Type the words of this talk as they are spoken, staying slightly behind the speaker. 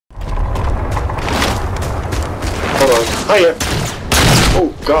Hiya! Oh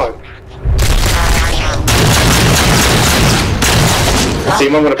god.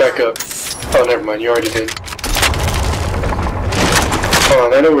 Team, I'm gonna back up. Oh, never mind, you already did.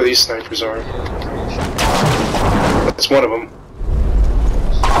 Hold on, I know where these snipers are. That's one of them.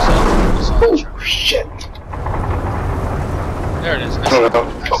 Oh, shit! There it is. I don't know.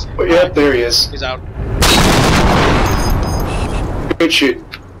 Oh, yeah, there he is. He's out. Good shoot.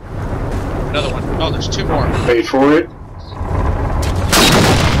 Another one. Oh, there's two more. Wait for it.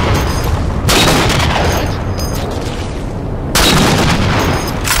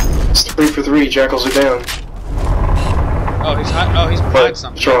 It's 3 for 3. Jackals are down. Oh, he's hot. Oh, he's behind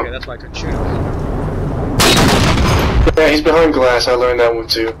something. What's wrong? Okay, that's why I couldn't shoot him. Yeah, he's behind glass. I learned that one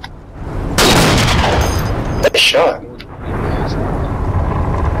too. Nice shot.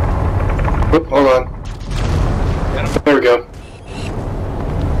 Oop, hold on. There we go.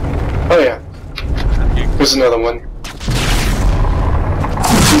 Oh yeah. There's another one.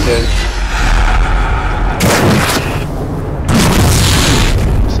 He's dead.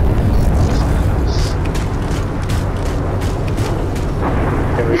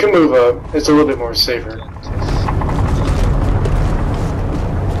 Yeah, we can move up. It's a little bit more safer.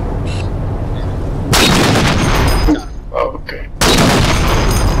 Oh, okay.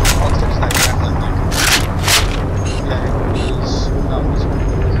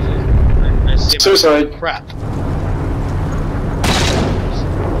 Suicide. Crap.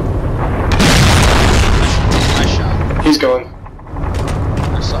 Nice shot. He's going.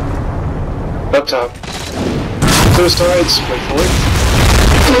 I saw him. Up top. Suicides. Wait for it.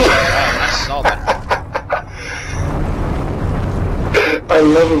 I saw that. I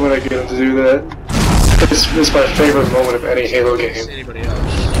love it when I get him to do that. It's my favorite moment of any Halo game. Anybody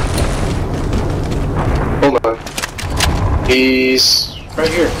else? Hold on. He's right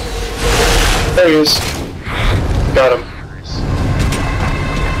here. There he is. Got him.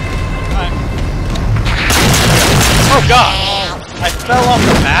 Hi. Oh god! I fell off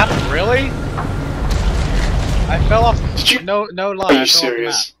the map, really? I fell off. Did you? No lie. Are I you fell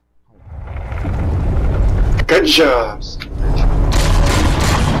serious? Good job.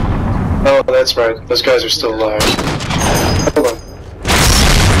 Oh, that's right. Those guys are still alive. Hold on.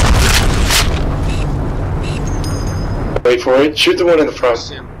 Wait for it. Shoot the one in the front.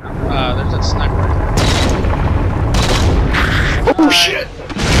 There's that sniper right there. Oh shit!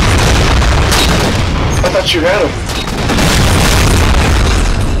 I thought you had him.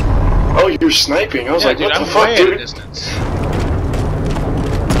 Oh, you're sniping. I was like, dude, what the I'm fuck, way at a dude? distance.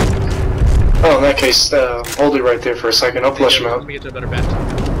 Oh, in that case, hold it right there for a second. I'll flush him Let out. me get to a better bet.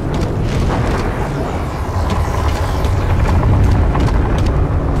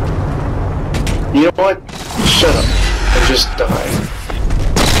 You know what? Shut up and just die.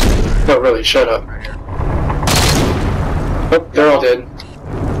 No, really, shut up. Right here. Oh, they're all dead.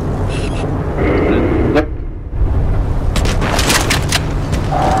 Yep.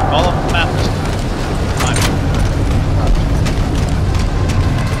 All of the map is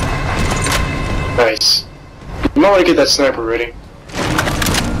Nice. You might want to get that sniper ready.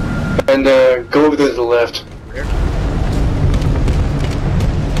 And go over there to the left. Here.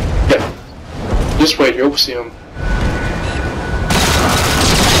 Yeah. Just wait, you'll see him.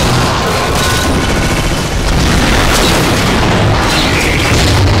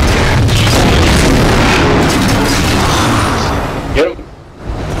 Get him.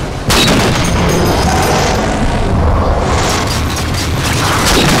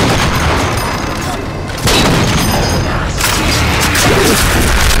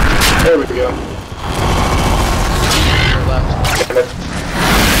 There we go. Damn it.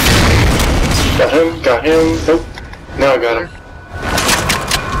 Got him. Nope. Now I got him.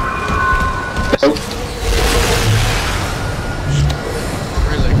 Nope.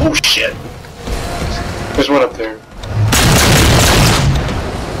 Really? Oh shit. There's one up there.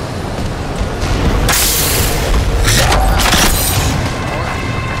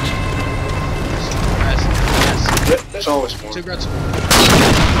 Yep, there's always more. Two grunts.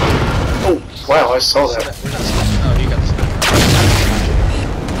 Oh, wow, I saw that. We're not oh, you got the sniper.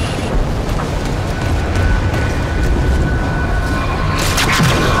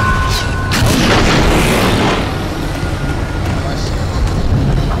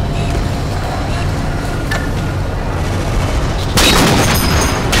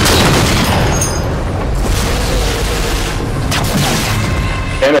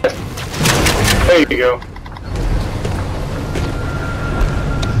 Damn it. There you go.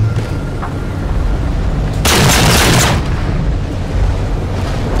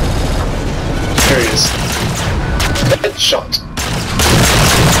 There he is. Headshot.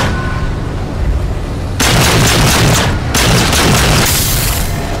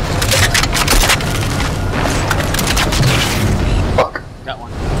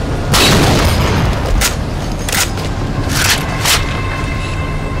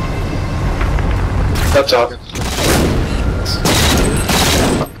 Up top.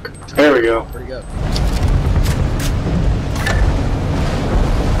 There we go. Pretty good.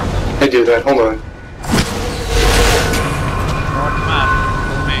 I do that. Hold on. Come on,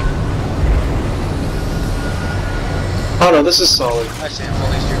 follow me. Oh no, this is solid. I see him. At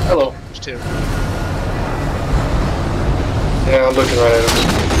least two. Hello. There's two. Yeah, I'm looking right at him.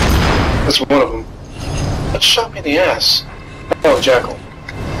 That's one of them. That shot me in the ass. Oh, Jackal.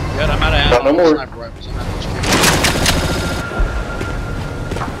 Good, I'm out of ammo. Not no more. Sniper rifles. I'm at HQ.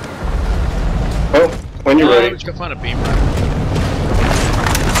 Well, when you're ready. Let's go find a beam rifle.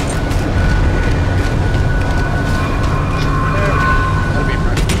 Got a beam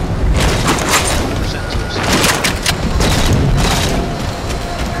rifle. 100% tools.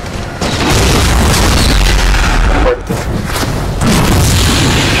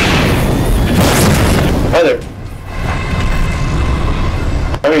 Hi there.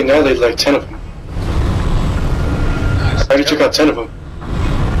 I mean, now there's like 10 of them. Nice. I already took out 10 of them.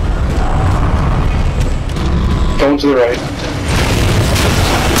 Going to the right.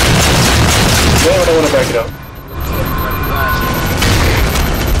 No, I don't want to back it up.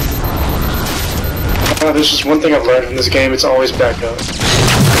 There's just one thing I've learned from this game, it's always back up.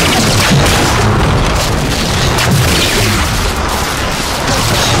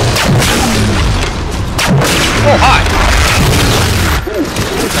 Oh, hi! Ooh.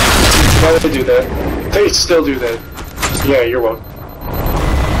 Why would they do that? They still do that. Yeah, you're welcome.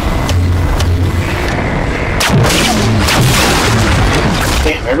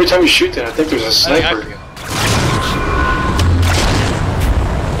 Damn, every time you shoot that, I think there's a sniper.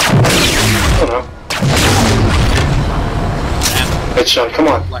 I don't know. Headshot, come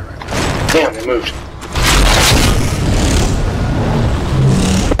on. Light rifle. Damn, they moved.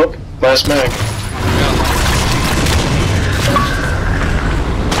 Oh, last mag.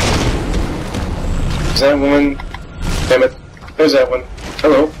 Is that one? Damn it. There's that one.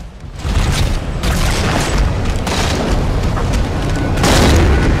 Hello.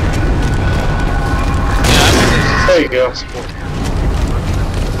 There you go.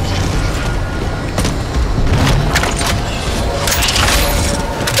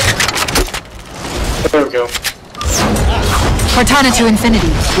 There we go. Cortana to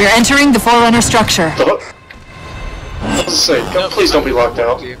Infinity. We're entering the Forerunner structure. The hook. I was to say, please don't be locked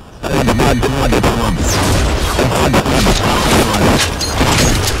out.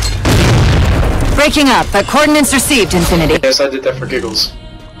 Breaking up, but coordinates received, Infinity. Yes, I did that for giggles.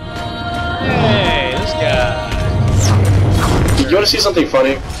 Hey, this guy. You want to see something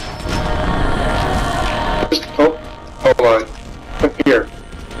funny? Just, oh, hold on. Come here.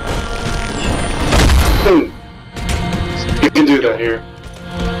 You can do that here.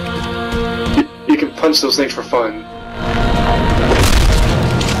 You can punch those things for fun.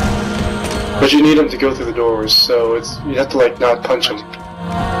 But you need them to go through the doors, so you have to like not punch them.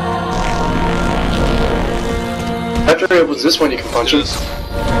 After he opens this one, you can punch him.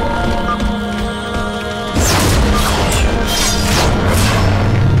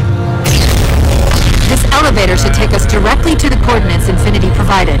 This elevator should take us directly to the coordinates Infinity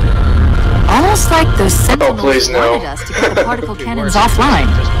provided. Almost like those sentinels please, no. wanted us to get the particle cannons offline.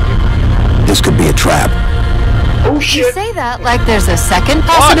 This could be a trap. Oh You shit! say that like there's a second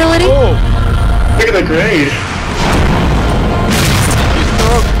possibility? Oh, Look at the grenade!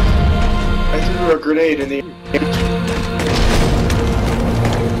 I threw a grenade in the...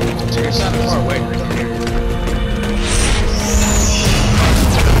 So you're sounding far away, Ricky.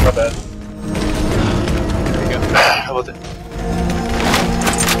 My bad. There you go. How about that?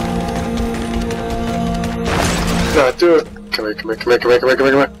 No, do it. Come here, come here, come here, come here, come here, come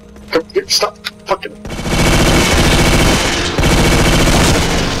here, come here. Come here, stop fucking.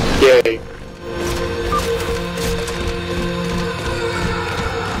 Yay.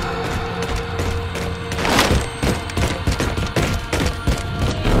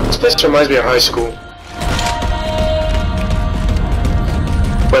 This place reminds me of high school.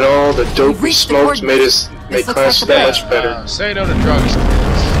 When all the dope we reached the smoked made us This make looks class like the that much better. say no to drugs.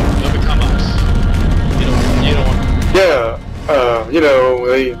 They'll become us. You don't want. Yeah, you know,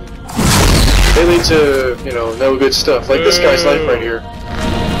 they lead to, you know, no good stuff. Like this guy's life right here.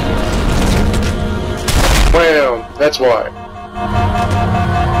 Wow, that's why.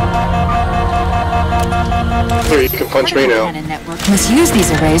 Here, you can punch me now. Cannon network must use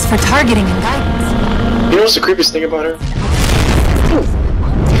these arrays for targeting and guidance. You know what's the creepiest thing about her?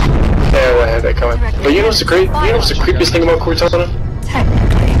 Yeah, I had that coming. But you know what's the creepiest thing about Cortana?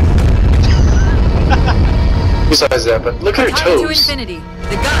 Technically. Besides that, but look at her Cortana to toes. Infinity.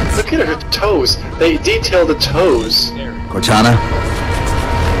 The guns. Look at her toes. They detail the toes. Cortana,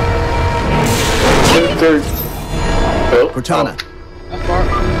 They're... Oh, Cortana. How far?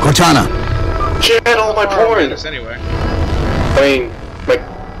 Cortana. Shit, all my porn! Anyway. I mean, like...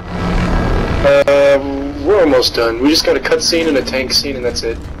 we're almost done. We just got a cutscene and a tank scene and that's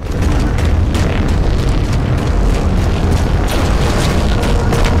it.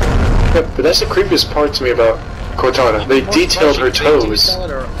 Yep, but that's the creepiest part to me about Cortana. They detailed her toes.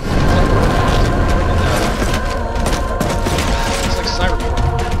 It's like Cyberpunk.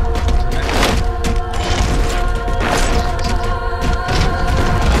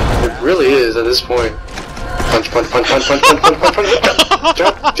 It really is at this point. Punch, punch, punch, punch, punch, punch, punch, punch, punch.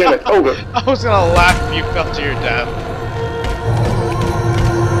 God damn it. Oh, I was gonna laugh if you fell to your death.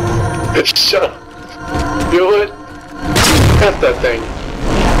 shut up. You know what? F that thing.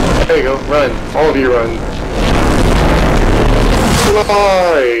 There you go. Run. All of you run.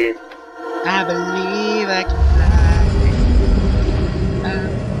 Fly. I believe I can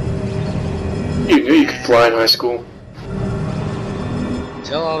You knew you could fly in high school.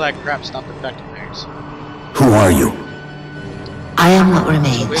 Tell all that crap stopped affecting things. Who are you? I am what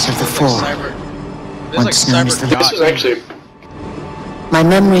remains of the Four. Once known as the This was actually... My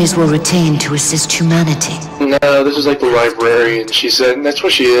memories will retain to assist humanity. No, this is like the librarian. She said, and that's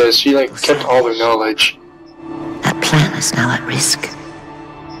what she is. She like kept all her knowledge. That plan is now at risk.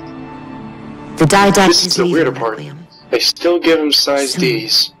 The Didact This is the weirder part. They still give him size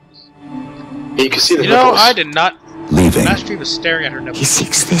D's. And you can see the You know, nipples. I did not. Leaving. Mastery was staring at her He nipples.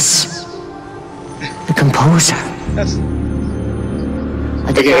 seeks this. The composer. That's.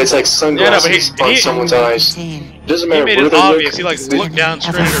 Again, it's like sunglasses but on someone's eyes. He It doesn't matter made where it they obvious. look. He like looked down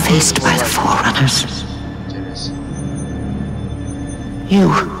straight ever at her faced boobs by the and was Forerunners. You.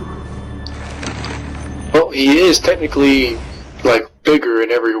 Well, he is technically like bigger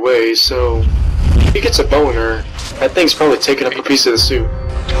in every way, so if he gets a boner, that thing's probably taking up a piece of the suit.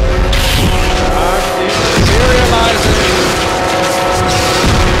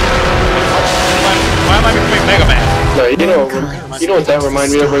 Why am I becoming Mega Man? No, you know what that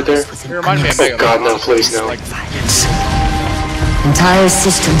reminded me of right there? You remind me of Oh Mega God, Man. no, please no. Violence. Entire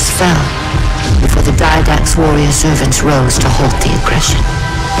systems fell before the Didact's warrior servants rose to halt the aggression.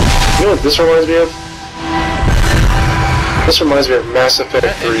 You know what this reminds me of? This reminds me of Mass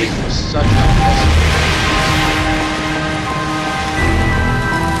Effect 3. Such a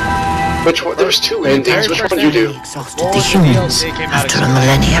Which one? There was two endings. Which one did you do? Exhausted the humans after a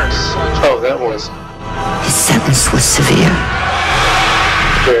millennia. Oh, that one. His sentence was severe.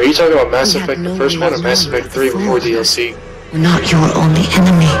 Wait, are you talking about Mass We had Effect, the no first one, or way Mass longer Effect 3 before Forerunners DLC? were not your only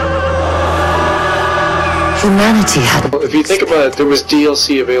enemy. Humanity had Well, if you think about it, there was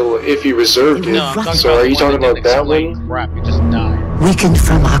DLC available if you reserved it. No, I'm talking So about are you the one talking about that didn't one? crap, you just died. weakened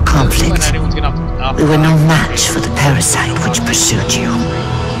from our conflict. When anyone's getting off We were no match for the parasite which pursued you.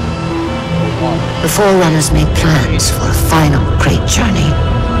 The Forerunners made plans for a final great journey,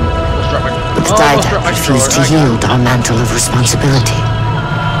 but the Didact refused to yield our mantle of responsibility.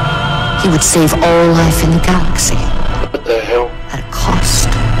 He would save all life in the galaxy, What the hell? at a cost.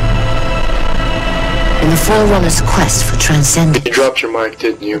 In the Forerunners' quest for transcendence, You dropped your mic,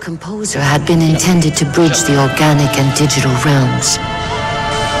 didn't the you? composer had been intended to bridge the organic and digital realms.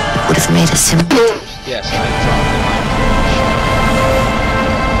 It would have made a simple, Yes, I dropped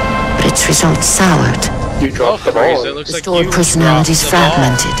but its results soured. You dropped the Fraser, ball. looks The like stored you personalities dropped the ball.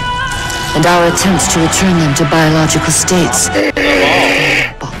 fragmented, and our attempts to return them to biological states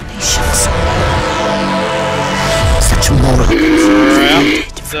abominations. Such moral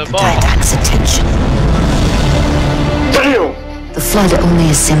Dropped the the ball. Didact's attention. Damn! The flood only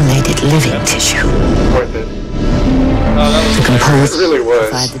assimilated living tissue. Worth it. Oh, that was The It composer really was.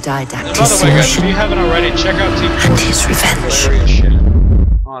 provided the Didact And his by the way, guys, if you solution haven't already, check out Team and his revenge. hilarious shit.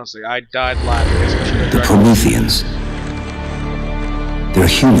 Honestly, I died laughing. This was The directed- Prometheans. They're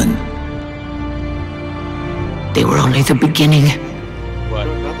human. They were only the beginning. What?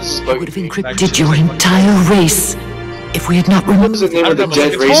 This is It would have bugging me. encrypted your entire race if we had not What removed was the name I of the don't know,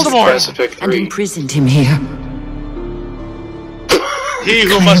 dead it's race in Voldemort. Mass Effect and 3? imprisoned him here. He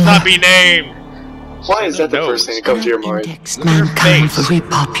who must not be named. Why is that the first thing that comes to your mind? Indexed Look at her mankind for face.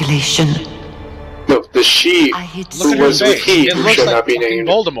 repopulation. No, the she I hid Look at who her was with face. he It who looks shall like not be fucking named.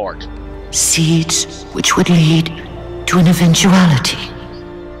 Voldemort. seeds which would lead to an eventuality.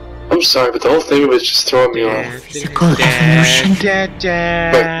 I'm sorry, but the whole thing was just throwing me off. Physical evolution.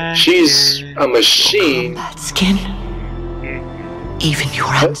 But she's a machine. Combat skin. Even your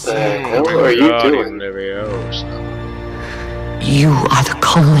What the ancestors. hell are you doing? You are the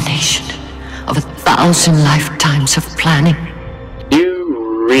culmination of 1,000 lifetimes of planning.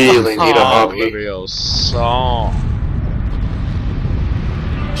 You really need a hobby. Song.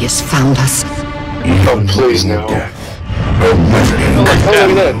 He has found us Oh, please no. Oh, look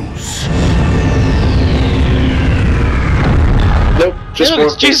at that. Nope, just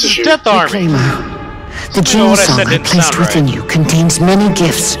more Jesus' shoot. death army. Reclaimer. The You know what I gene said song I didn't placed sound right. within you contains many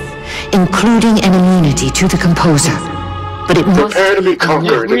gifts, including an immunity to the composer. But it must Prepare to be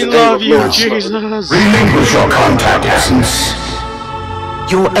conquered We in the name love of you, Lord Jesus. Relinquish your contact essence.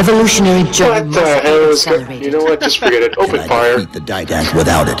 Your evolutionary journey What the must hell be is going? accelerated. You know what? Just forget it. Open Can I fire. defeat the Didact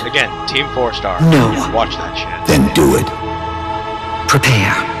without it? Again, Team 4-star. No. Watch that shit. Then do it.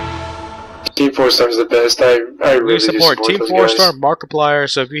 Prepare. Team 4-star is the best. I really We support do Team those 4-star guys. Markiplier,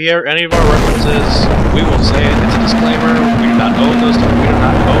 so if you hear any of our references, we will say it. It's a disclaimer. We do not own those. We do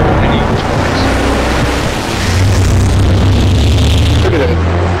not own any of those toys. Look at that.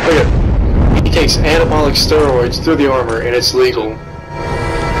 Look at it. He takes anabolic steroids through the armor, and it's legal.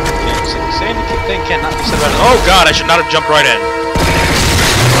 Yeah, so the same thing cannot be said about it. Oh god, I should not have jumped right in.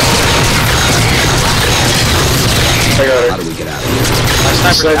 I got How her. do we get out of here?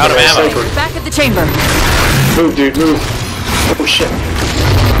 My sniper's out of ammo. Back at the chamber. Move, dude, move. Oh shit. I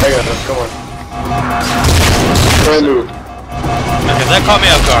got him. Come on. Try and move. Okay, that caught me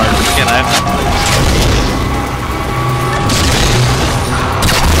off guard. Again, I have not played this.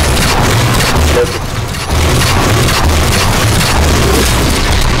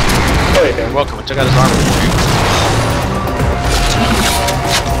 Oh, yeah. You're welcome. I took out his armor for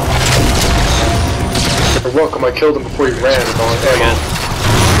you. You're welcome. I killed him before he ran with all his ammo.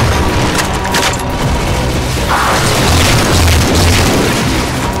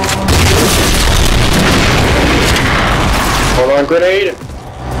 Hold on, grenade!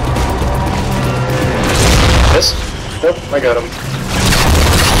 Yes? Nope, I got him.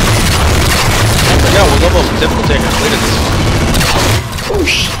 Yeah, we're almost difficulty. I completed this one. Oh,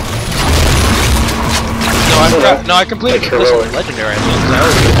 sh. No, I completed Like this heroic. one legendary. I think because I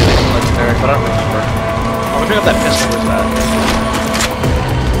always did this one legendary, but I don't remember. Oh, let me pick up that pistol. Where's that?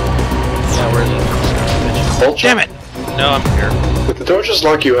 Yeah, where is it? Vulture? Damn it! No, I'm here. Did the door just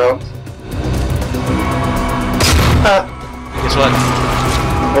lock you out? Ah! Guess what?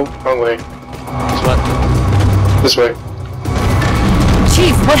 Oh, wrong way. Guess what? This way.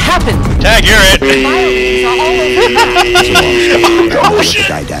 Chief, what happened? Tag, you're it! Oh shit!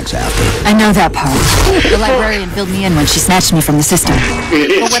 The Didact's after. I know that part. The librarian filled me in when she snatched me from the system.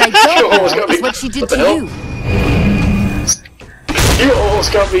 But what I You don't almost know got me. is what she did What the to hell? you. You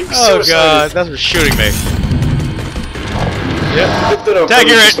almost got me Oh suicided. god, that's for shooting me. Yep. You did it on Tag, purpose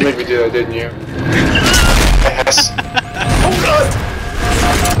you're just to it. make me do that, didn't you? Ass. Oh god!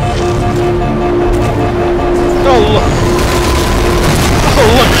 Oh look! Oh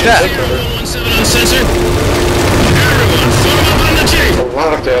look at that! A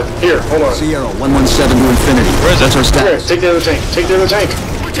lot of death. Here, hold on. Sierra 117 to infinity. Where is it? What's our Here, status? take the other tank. Take the other tank.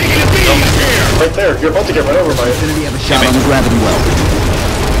 Right there. You're about to get run over by it. Infinity have a shot on the gravity well.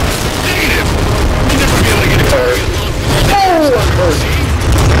 Tired. Oh, I'm hurt.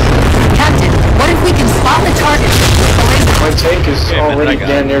 Captain, what if we can spot the target? My tank is Okay, man, already I got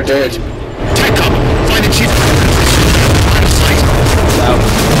damn near dead.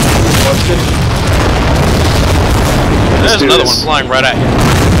 There's do another this. one flying right at you.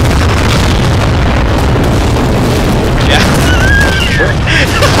 Yeah.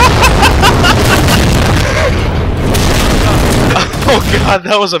 Oh god,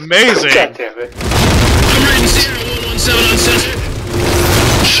 that was amazing! God damn it.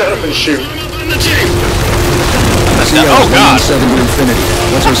 Shut up and shoot. Sierra Oh god! 117 to infinity.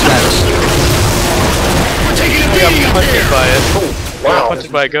 What's our status? I got punched by it. Oh, wow.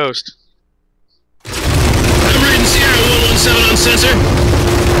 Punched by a ghost.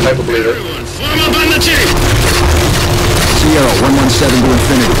 I believe it. Sierra 117 to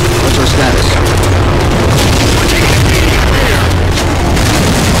infinity. What's our status?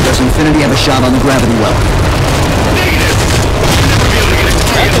 Does Infinity have a shot on the gravity well?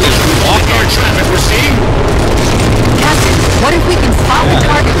 Captain, what if we can spot the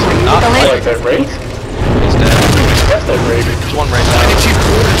target for you with the I laser? like that Wraith. He's dead. That's that Wraith. There's one right now.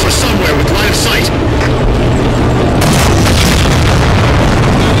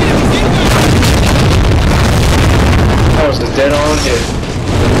 That was a dead-on hit.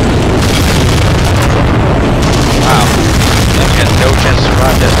 Wow. That had no chance to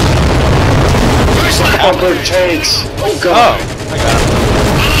survive this. Upper tanks. Oh Oh! god. I got him.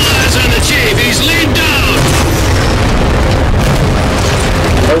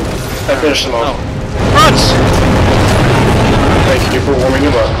 Nope. I finished him off. Fronts! Thank you for warming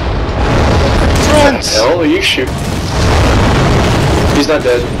him up. What the hell are you shooting? He's not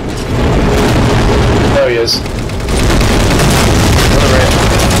dead. No, he is. Another Wraith.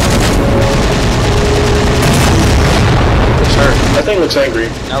 looks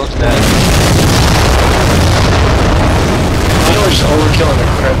angry. That looks dead. You know we're just overkilling the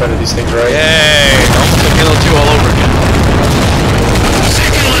crap out of these things, right? Yay! Almost a Halo 2 all over again.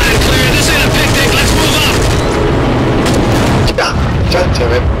 Second line clear. This ain't a picnic. Let's move up. God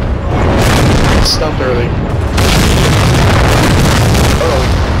damn it. Stopped early.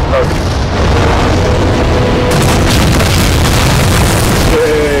 Okay.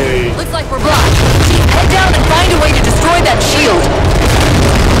 Yay! Looks like we're blocked. Team, head down and find a way to destroy that shield.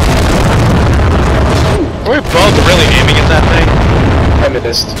 Are we both really aiming at that thing? I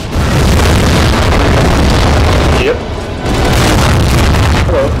missed. Yep.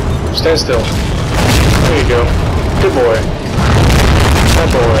 Hello. Stand still. There you go. Good boy. That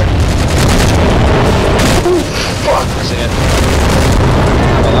boy. Ooh, fuck. I see it.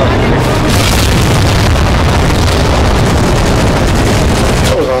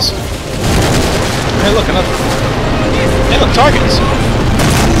 That was awesome. Hey, look, another. Hey, look, targets.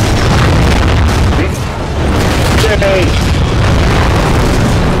 Yay!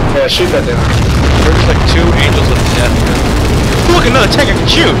 Yeah, shoot that down. There's like 2 angels of death. Look, another tank I can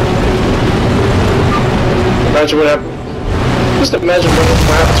shoot. Imagine what happens. Just imagine what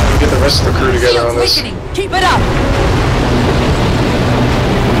happens when we get the rest of the crew together on this. Keep it up.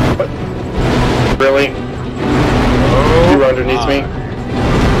 What? Really? Oh, You were underneath me?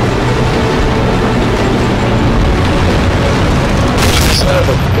 Son of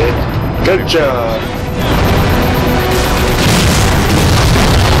a bitch. Good job.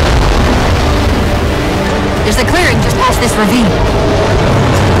 There's a clearing just past this ravine.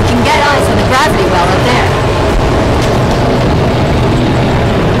 We can get eyes on the gravity well up there.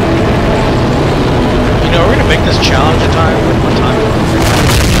 you know, we're gonna make this challenge a time with one time.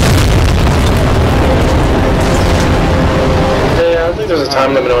 Yeah, I think there's a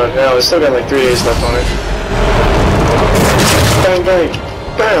time limit on it now. It's still got like 3 days left on it. Bang, bang.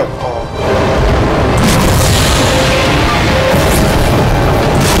 Bam! Oh.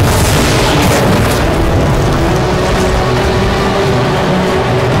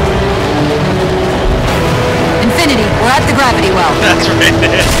 Infinity, we're at the gravity well. That's right.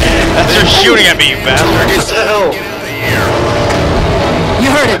 They're shooting at me, you bastard. What the hell? You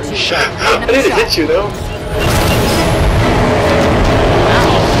heard it. I didn't hit you though.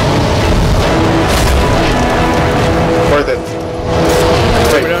 Worth it.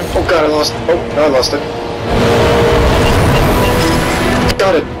 Wait. Oh god, I lost. Oh, no, I lost it.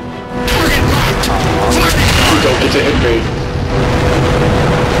 Got it. You don't get to hit me.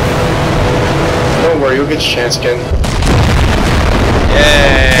 Don't worry, you'll get your chance again.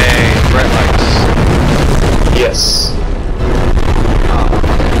 Yay! Bright lights. Yes.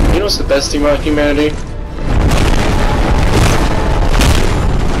 You know what's the best thing about humanity?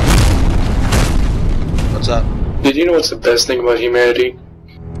 What's up? Did you know what's the best thing about humanity?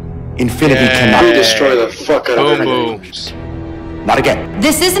 Infinity Yay. cannot We destroy the fuck out of Boom everything. booms. Not again.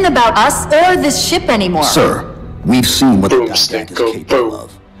 This isn't about us or this ship anymore. Sir, we've seen what the Boomstick, Didactic is go capable boom.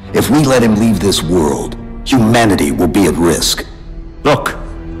 of. If we let him leave this world, humanity will be at risk. Look,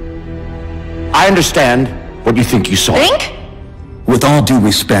 I understand what you think you saw. Think? With all due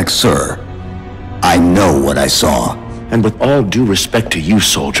respect, sir, I know what I saw. And with all due respect to you,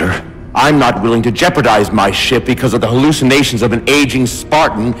 soldier, I'm not willing to jeopardize my ship because of the hallucinations of an aging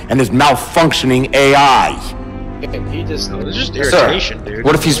Spartan and his malfunctioning AI. And he just... It's just irritation, dude.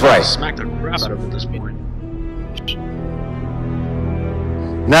 what if he's right? Smack the crap out of him at this point.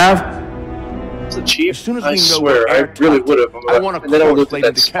 Nav, As a chief, as soon as I we know swear, where I air really tucked, would have. I want to and then I call looked at into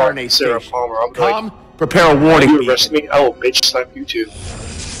that the Spartan Carne Sarah station. Palmer. I'm Come, like, prepare a warning you beacon. arrest me, I will bitch slap you too.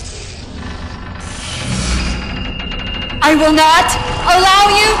 I will not allow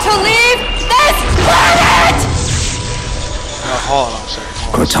you to leave this planet! Hold on a second.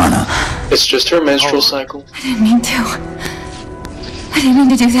 Cortana, It's just her menstrual cycle. I didn't mean to. I didn't mean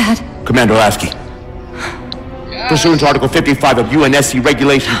to do that. Commander Lasky. Pursuant to Article 55 of UNSC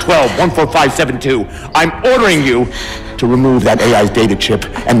Regulation 12-14572, I'm ordering you to remove that AI's data chip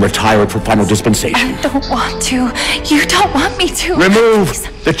and retire it for final dispensation. I don't want to. You don't want me to. Remove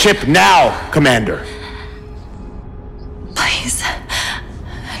the chip now, Commander. Please.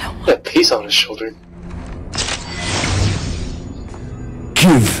 That piece on his shoulder.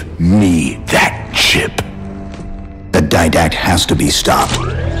 Give me that chip. The Didact has to be stopped.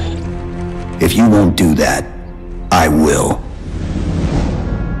 If you won't do that, I will.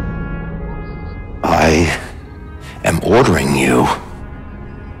 I am ordering you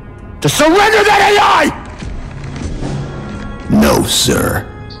to surrender that AI! No, sir.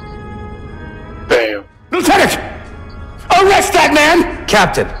 Bam. Lieutenant! Arrest that man!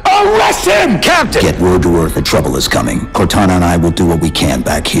 Captain! Arrest him! Captain! Get word to Earth that trouble is coming. Cortana and I will do what we can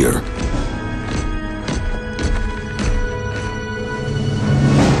back here.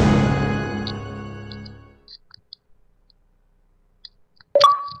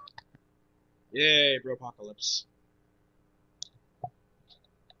 Yay, Bropocalypse.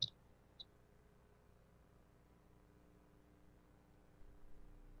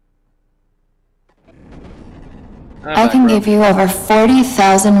 I can give you over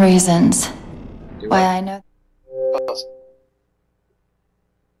 40,000 reasons why I know.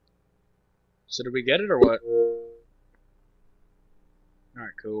 So did we get it or what?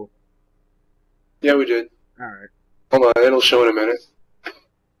 Alright, cool. Yeah, we did. Alright. Hold on, it'll show in a minute.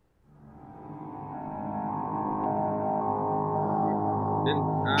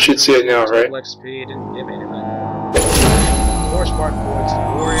 Should see it now, right? XP didn't give me anything. 4 Spartan points,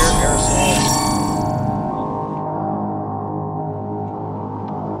 Warrior, Aerosol.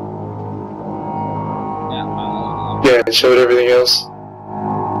 Yeah, it showed everything else.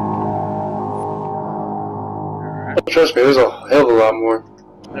 Alright. Oh, trust me, there's a hell of a lot more.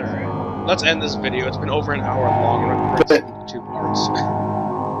 Alright. Let's end this video. It's been over an hour long and we're breaking it into 2 parts.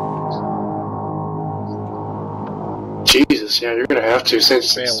 Jesus, yeah, you're gonna have to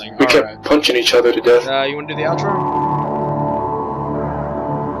since Failing. we kept punching each other to death. You wanna do the outro?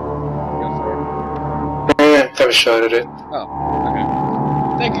 Go for it. Have a shot at it. Oh, okay.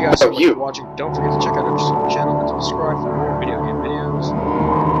 Thank you guys so much for watching. Don't forget to check out our channel and subscribe for more video game videos.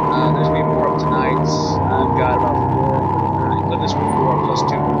 There's gonna be more up tonight. I've got about 4. This one 4 plus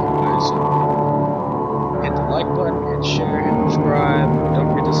 2 more, so hit the like button, hit share, hit subscribe. Don't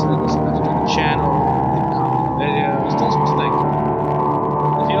forget to listen to the channel, comment on the videos, tell us what you think.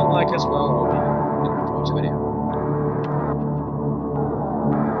 If you don't like us, well, you don't have to watch the video.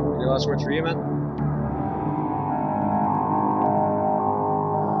 Any last words for you, man?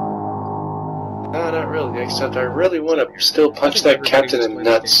 No, not really, except I really want to still punch that captain in the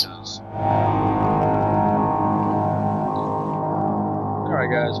nuts. Alright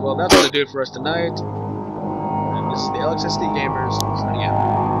guys, well that's going to do it for us tonight. And this is the LXSD Gamers signing out.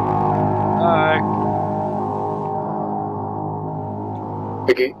 Bye!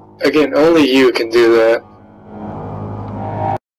 Again, only you can do that.